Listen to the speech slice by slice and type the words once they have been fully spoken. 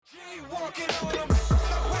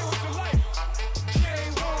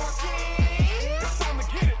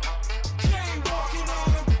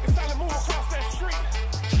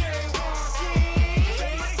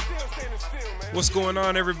What's going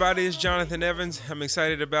on, everybody? It's Jonathan Evans. I'm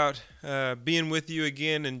excited about being with you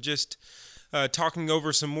again and just talking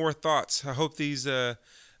over some more thoughts. I hope these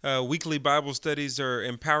weekly Bible studies are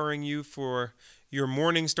empowering you for your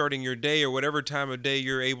morning, starting your day, or whatever time of day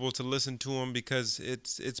you're able to listen to them, because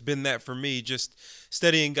it's been that for me, just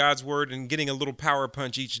studying God's Word and getting a little power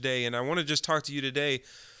punch each day. And I want to just talk to you today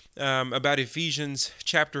about Ephesians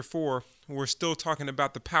chapter 4. We're still talking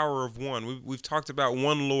about the power of one. We've talked about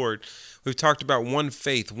one Lord. We've talked about one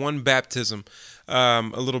faith, one baptism a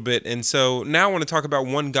little bit. And so now I want to talk about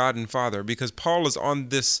one God and Father, because Paul is on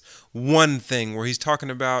this one thing where he's talking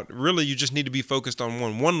about really you just need to be focused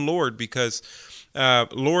on one Lord, because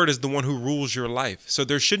Lord is the one who rules your life. So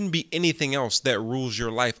there shouldn't be anything else that rules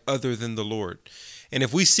your life other than the Lord. And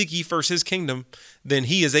if we seek ye first his kingdom, then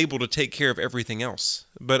he is able to take care of everything else.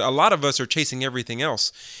 But a lot of us are chasing everything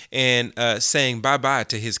else and saying bye-bye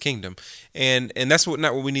to his kingdom. And that's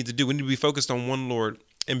not what we need to do. We need to be focused on one Lord.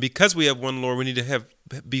 And because we have one Lord, we need to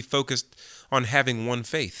be focused on having one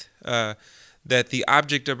faith. That the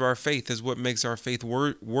object of our faith is what makes our faith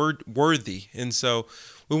worthy. And so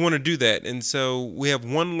we want to do that. And so we have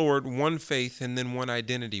one Lord, one faith, and then one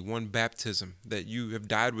identity, one baptism, that you have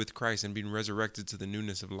died with Christ and been resurrected to the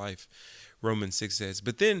newness of life, Romans 6 says.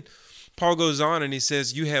 But then Paul goes on and he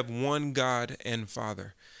says, you have one God and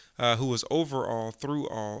Father, who is over all, through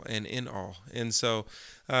all, and in all. And so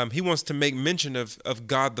he wants to make mention of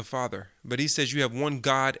God the Father, but he says you have one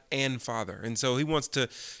God and Father. And so he wants to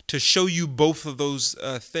show you both of those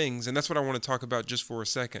things. And that's what I want to talk about just for a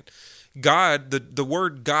second. God, the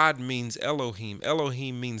word God means Elohim.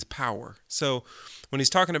 Elohim means power. So when he's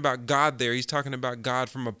talking about God there, he's talking about God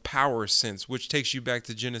from a power sense, which takes you back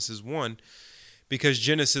to Genesis 1. Because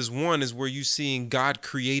Genesis 1 is where you're seeing God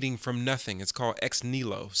creating from nothing. It's called ex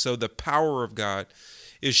nihilo. So the power of God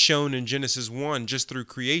is shown in Genesis 1 just through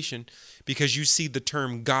creation, because you see the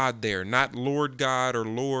term God there, not Lord God or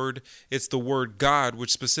Lord. It's the word God,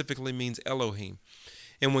 which specifically means Elohim.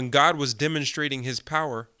 And when God was demonstrating his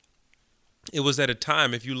power, it was at a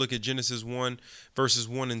time, if you look at Genesis 1, verses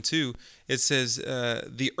 1 and 2, it says,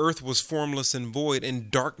 the earth was formless and void,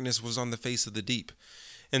 and darkness was on the face of the deep.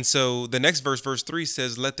 And so the next verse, verse 3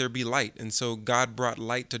 says, let there be light. And so God brought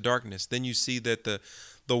light to darkness. Then you see that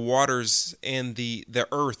the waters and the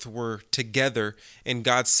earth were together, and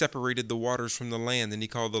God separated the waters from the land. And he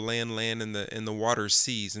called the land land and the waters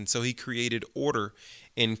seas. And so he created order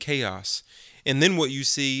and chaos. And then what you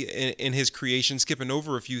see in his creation, skipping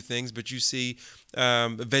over a few things, but you see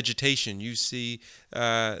vegetation. You see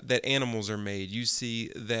that animals are made. You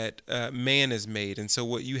see that man is made. And so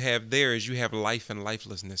what you have there is you have life and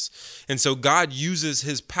lifelessness. And so God uses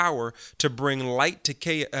his power to bring light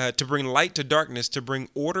to darkness, to bring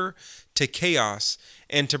order to chaos,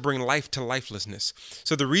 and to bring life to lifelessness.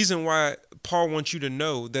 So the reason why Paul wants you to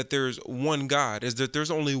know that there's one God is that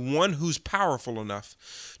there's only one who's powerful enough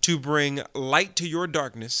to bring light to your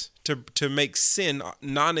darkness, to make sin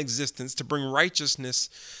non-existence, to bring righteousness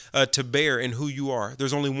to bear in who you are.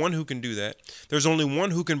 There's only one who can do that. There's only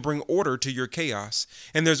one who can bring order to your chaos.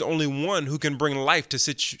 And there's only one who can bring life to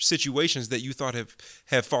situations that you thought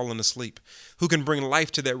have fallen asleep, who can bring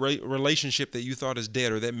life to that relationship that you thought is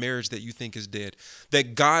dead, or that marriage that you think is dead.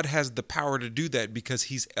 That God has the power to do that because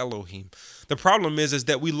he's Elohim. The problem is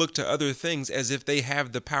that we look to other things as if they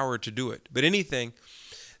have the power to do it. But anything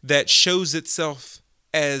that shows itself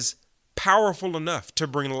as powerful enough to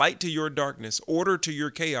bring light to your darkness, order to your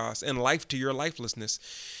chaos, and life to your lifelessness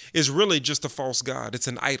is really just a false god. It's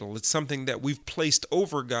an idol. It's something that we've placed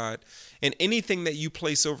over God. And anything that you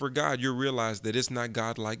place over God, you realize that it's not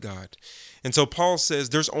God like God. And so Paul says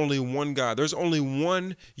there's only one God. There's only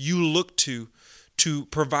one you look to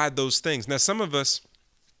provide those things. Now, some of us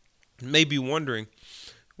may be wondering,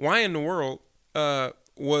 why in the world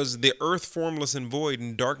was the earth formless and void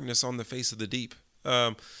and darkness on the face of the deep?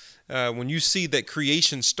 When you see that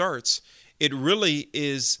creation starts, it really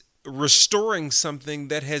is restoring something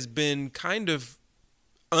that has been kind of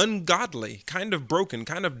ungodly, kind of broken,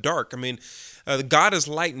 kind of dark. I mean, God is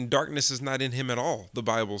light and darkness is not in him at all, the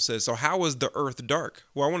Bible says. So how is the earth dark?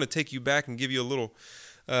 Well, I want to take you back and give you a little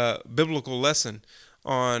biblical lesson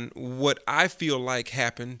on what I feel like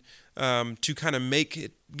happened to kind of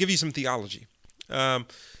give you some theology.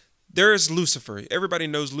 there is Lucifer. Everybody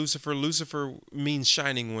knows Lucifer. Lucifer means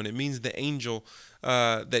shining one. It means the angel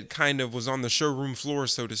that kind of was on the showroom floor,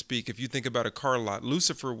 so to speak. If you think about a car lot,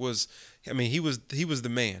 Lucifer was, he was the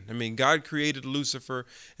man. God created Lucifer,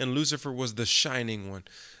 and Lucifer was the shining one.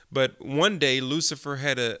 But one day Lucifer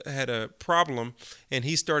had a problem, and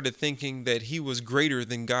he started thinking that he was greater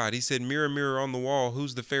than God. He said, "Mirror, mirror on the wall,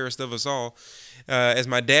 who's the fairest of us all?" As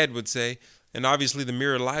my dad would say. And obviously the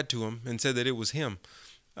mirror lied to him and said that it was him.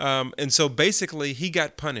 And so basically he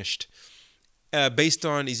got punished based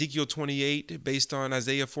on Ezekiel 28, based on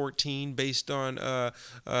Isaiah 14, based on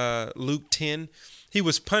Luke 10. He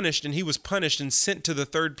was punished and sent to the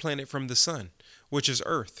third planet from the sun, which is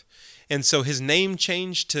Earth. And so his name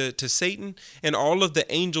changed to Satan, and all of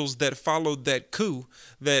the angels that followed that coup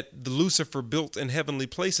that Lucifer built in heavenly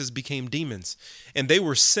places became demons. And they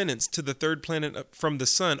were sentenced to the third planet from the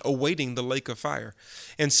sun, awaiting the lake of fire.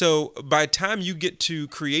 And so by the time you get to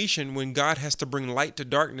creation, when God has to bring light to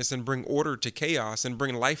darkness and bring order to chaos and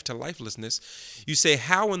bring life to lifelessness, you say,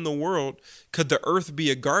 how in the world could the earth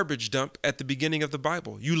be a garbage dump at the beginning of the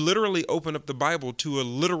Bible? You literally open up the Bible to a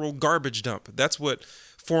literal garbage dump. That's what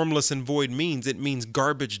formless and void means. It means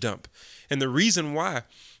garbage dump. And the reason why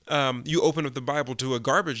you open up the Bible to a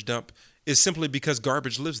garbage dump is simply because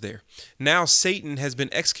garbage lives there. Now Satan has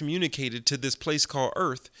been excommunicated to this place called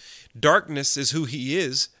Earth. Darkness is who he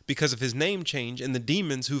is because of his name change, and the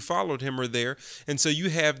demons who followed him are there. And so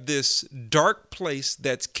you have this dark place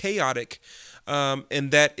that's chaotic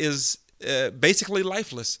and that is basically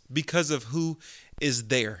lifeless because of who is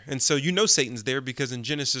there. And so you know Satan's there because in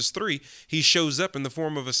Genesis 3, he shows up in the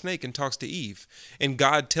form of a snake and talks to Eve. And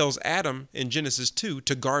God tells Adam in Genesis 2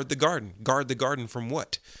 to guard the garden. Guard the garden from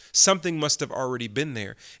what? Something must have already been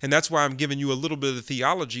there. And that's why I'm giving you a little bit of the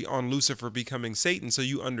theology on Lucifer becoming Satan, so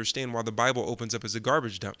you understand why the Bible opens up as a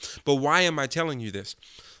garbage dump. But why am I telling you this?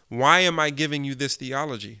 Why am I giving you this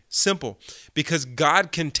theology? Simple. Because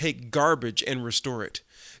God can take garbage and restore it.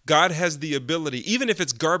 God has the ability, even if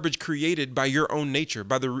it's garbage created by your own nature,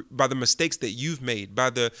 by the mistakes that you've made, by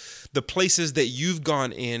the places that you've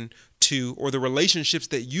gone into, or the relationships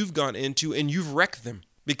that you've gone into, and you've wrecked them.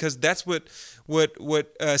 Because that's what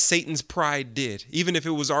Satan's pride did. Even if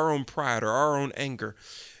it was our own pride or our own anger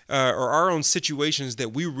or our own situations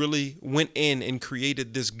that we really went in and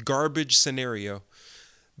created this garbage scenario.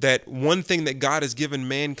 That one thing that God has given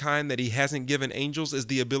mankind that he hasn't given angels is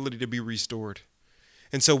the ability to be restored.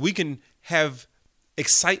 And so we can have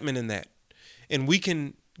excitement in that. And we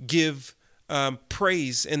can give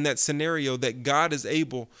praise in that scenario that God is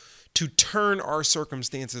able to turn our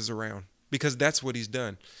circumstances around, because that's what he's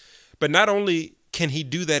done. But not only can he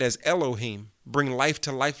do that as Elohim, bring life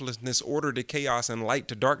to lifelessness, order to chaos, and light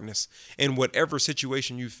to darkness in whatever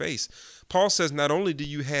situation you face. Paul says not only do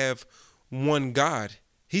you have one God,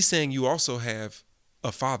 he's saying you also have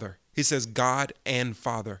a Father. He says God and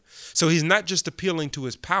Father. So he's not just appealing to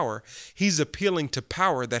his power. He's appealing to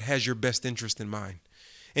power that has your best interest in mind.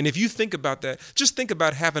 And if you think about that, just think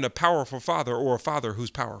about having a powerful father or a father who's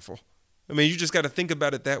powerful. You just got to think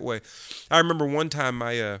about it that way. I remember one time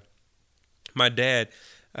my dad,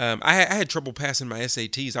 I had trouble passing my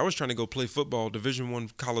SATs. I was trying to go play football, Division I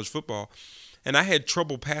college football, and I had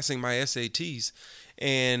trouble passing my SATs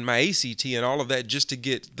and my ACT and all of that just to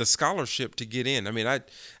get the scholarship to get in.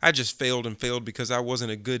 I just failed because I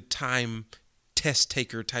wasn't a good time test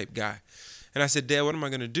taker type guy. And I said, Dad, what am I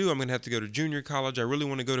going to do? I'm going to have to go to junior college. I really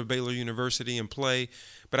want to go to Baylor University and play,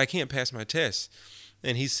 but I can't pass my tests.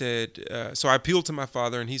 And he said, so I appealed to my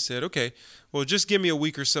father, and he said, okay, well, just give me a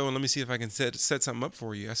week or so and let me see if I can set something up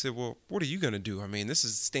for you. I said, well, what are you going to do? This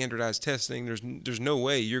is standardized testing. There's no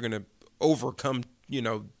way you're going to overcome,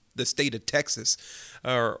 the state of Texas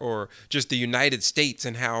or just the United States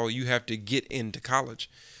and how you have to get into college.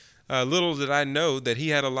 Little did I know that he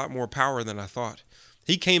had a lot more power than I thought.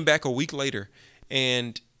 He came back a week later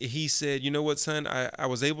and he said, you know what, son, I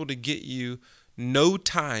was able to get you no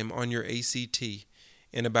time on your ACT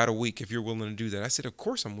in about a week if you're willing to do that. I said, of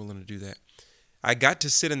course I'm willing to do that. I got to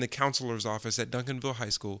sit in the counselor's office at Duncanville High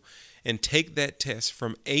School and take that test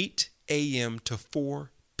from 8 a.m. to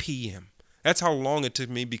 4 p.m. That's how long it took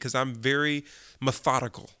me, because I'm very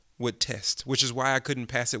methodical with tests, which is why I couldn't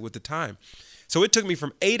pass it with the time. So it took me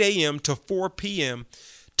from 8 a.m. to 4 p.m.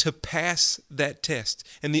 to pass that test.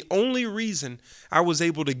 And the only reason I was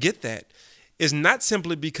able to get that is not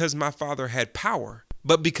simply because my father had power,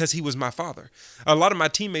 but because he was my father. A lot of my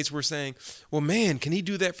teammates were saying, well, man, can he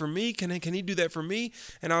do that for me? Can he do that for me?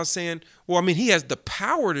 And I was saying, well, I mean, he has the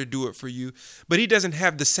power to do it for you, but he doesn't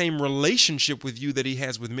have the same relationship with you that he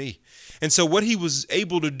has with me. And so what he was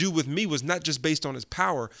able to do with me was not just based on his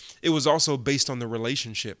power, it was also based on the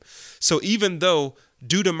relationship. So even though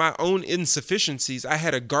due to my own insufficiencies, I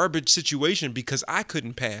had a garbage situation because I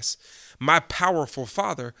couldn't pass, my powerful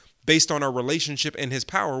father, based on our relationship and his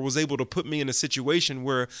power, was able to put me in a situation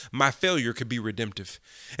where my failure could be redemptive.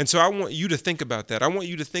 And so I want you to think about that. I want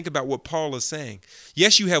you to think about what Paul is saying.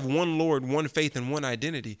 Yes, you have one Lord, one faith, and one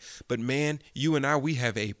identity, but man, you and I, we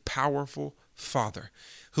have a powerful Father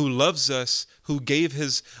who loves us, who gave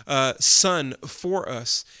his son for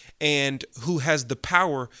us, and who has the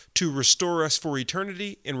power to restore us for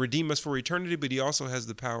eternity and redeem us for eternity, but he also has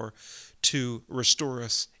the power to restore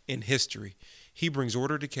us in history. He brings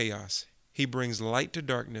order to chaos. He brings light to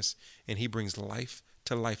darkness, and he brings life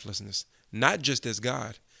to lifelessness, not just as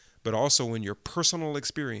God, but also in your personal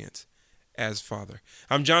experience as Father.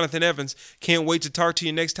 I'm Jonathan Evans. Can't wait to talk to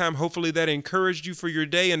you next time. Hopefully that encouraged you for your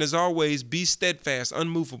day. And as always, be steadfast,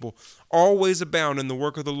 unmovable, always abound in the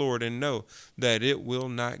work of the Lord, and know that it will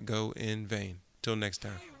not go in vain. Till next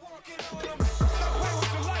time.